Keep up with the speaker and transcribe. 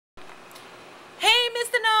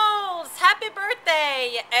Mr. Knowles! Happy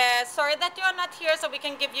birthday! Sorry that you're not here so we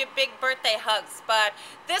can give you big birthday hugs, but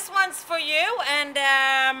this one's for you, and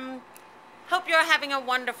hope you're having a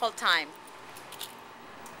wonderful time.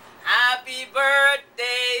 Happy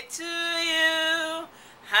birthday to you!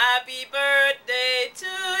 Happy birthday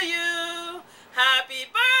to you! Happy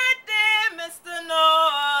birthday, Mr.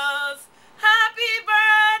 Knowles! Happy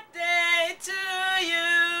birthday to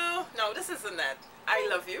you! No, this isn't that. I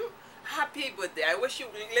love you. Happy birthday. I wish you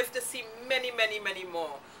live to see many, many, many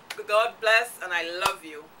more. God bless, and I love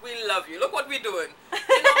you. We love you. Look what we're doing.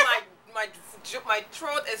 You know, my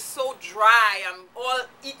throat is so dry. I'm all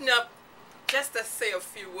eaten up just to say a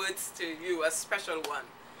few words to you, a special one.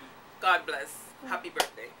 God bless. Happy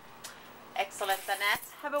birthday. Excellent, Annette.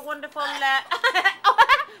 Have a wonderful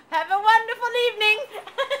have a wonderful evening.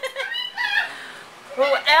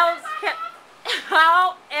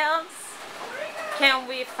 How else can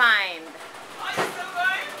we find?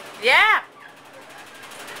 Yeah.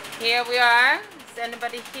 Here we are. Is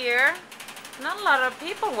anybody here? Not a lot of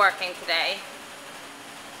people working today.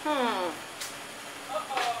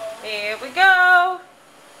 Here we go.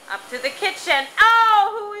 Up to the kitchen.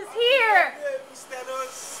 Oh, who is here?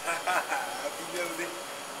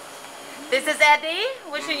 This is Eddie.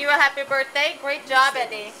 Wishing you a happy birthday. Great job,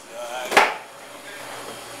 Eddie.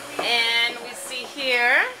 And we see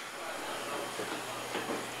here.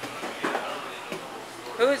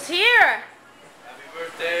 Who's here? Happy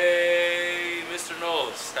birthday, Mr.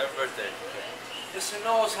 Knowles. Happy birthday. Mr.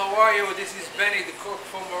 Knowles, how are you? This is Benny, the cook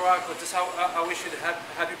from Morocco. This how I wish you a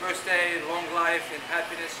happy birthday, long life, and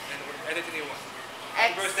happiness, and anything you want.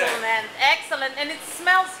 Happy Excellent, excellent, and it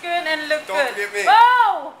smells good and looks good. Don't forget me.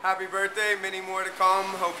 Oh! Happy birthday, many more to come.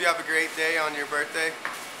 Hope you have a great day on your birthday.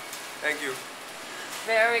 Thank you.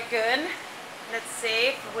 Very good. Let's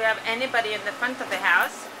see if we have anybody in the front of the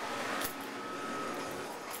house.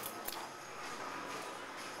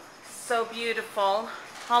 So beautiful.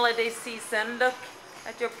 Holiday season. Look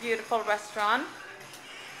at your beautiful restaurant.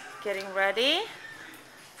 Getting ready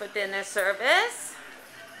for dinner service.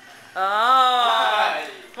 Oh, Hi.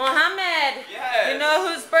 Mohammed. Yes. You know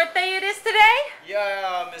whose birthday it is today?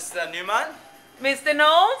 Yeah, Mr. Newman. Mr.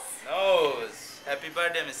 Knowles. Knowles. Happy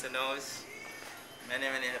birthday, Mr. Knowles. Many,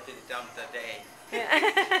 many happy returns today.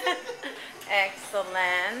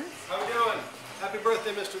 Excellent. How we doing? Happy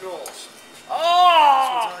birthday, Mr. Knowles.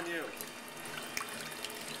 Oh! This one's on you.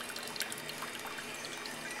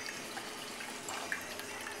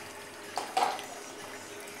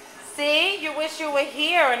 See, you wish you were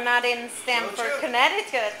here and not in Stamford,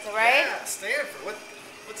 Connecticut, right? Yeah, Stanford.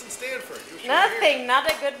 What's in Stanford? You wish you were Nothing, here. not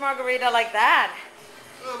a good margarita like that.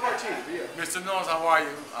 Martini, beer. Mr. Knowles, how are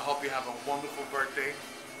you? I hope you have a wonderful birthday.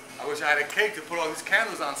 I wish I had a cake to put all these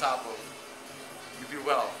candles on top of. You do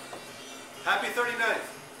well. Happy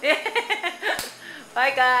 39th.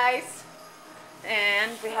 Bye, guys.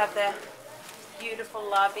 And we have the beautiful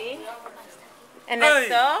lobby. And Hey.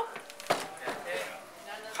 so,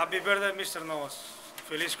 Happy birthday, Mr. Knowles.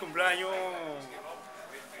 Feliz cumpleaños.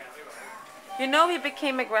 you know he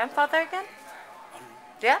became a grandfather again?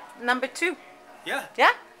 Yeah, number 2. Yeah.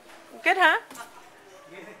 Yeah? Good, huh?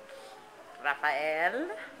 Rafael.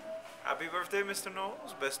 Happy birthday, Mr.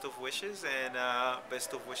 Knowles. Best of wishes, and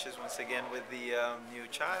best of wishes once again with the new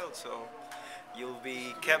child. So you'll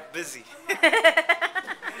be kept busy.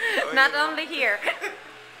 Not only here.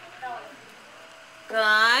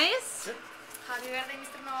 Guys. Happy birthday,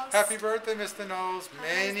 Mr. Knowles. Happy birthday, Mr. Knowles.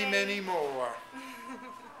 Many, many more.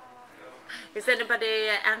 Is anybody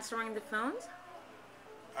answering the phones?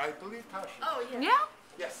 I believe Tasha. Oh, yeah. Yeah?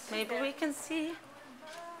 Yes. Maybe we can see.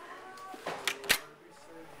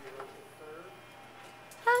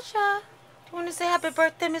 Tasha, do you want to say happy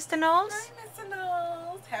birthday, Mr. Knowles? Hi, Mr.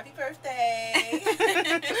 Knowles. Happy birthday.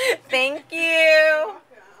 Thank you.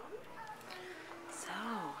 So,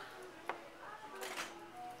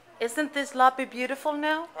 isn't this lobby beautiful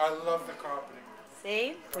now? I love the carpeting.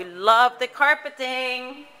 See, we love the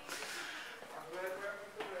carpeting.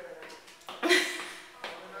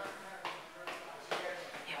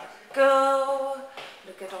 Here we go.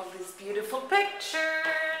 Look at all these beautiful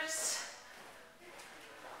pictures.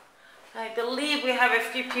 I believe we have a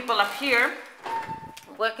few people up here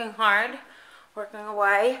working hard, working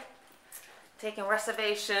away, taking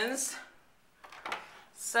reservations.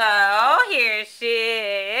 So here she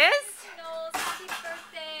is. Knowles, happy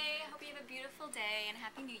birthday. I hope you have a beautiful day and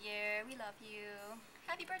Happy New Year. We love you.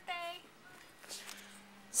 Happy birthday.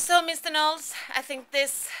 So, Mr. Knowles, I think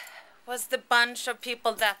this was the bunch of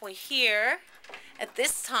people that were here at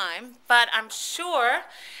this time, but I'm sure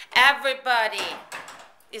everybody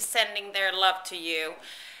is sending their love to you.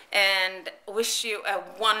 and wish you a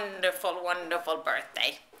wonderful, wonderful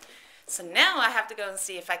birthday. So now I have to go and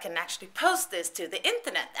see if I can actually post this to the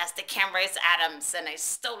internet, as the camera is Adam's and I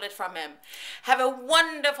stole it from him. Have a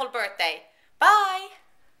wonderful birthday. Bye.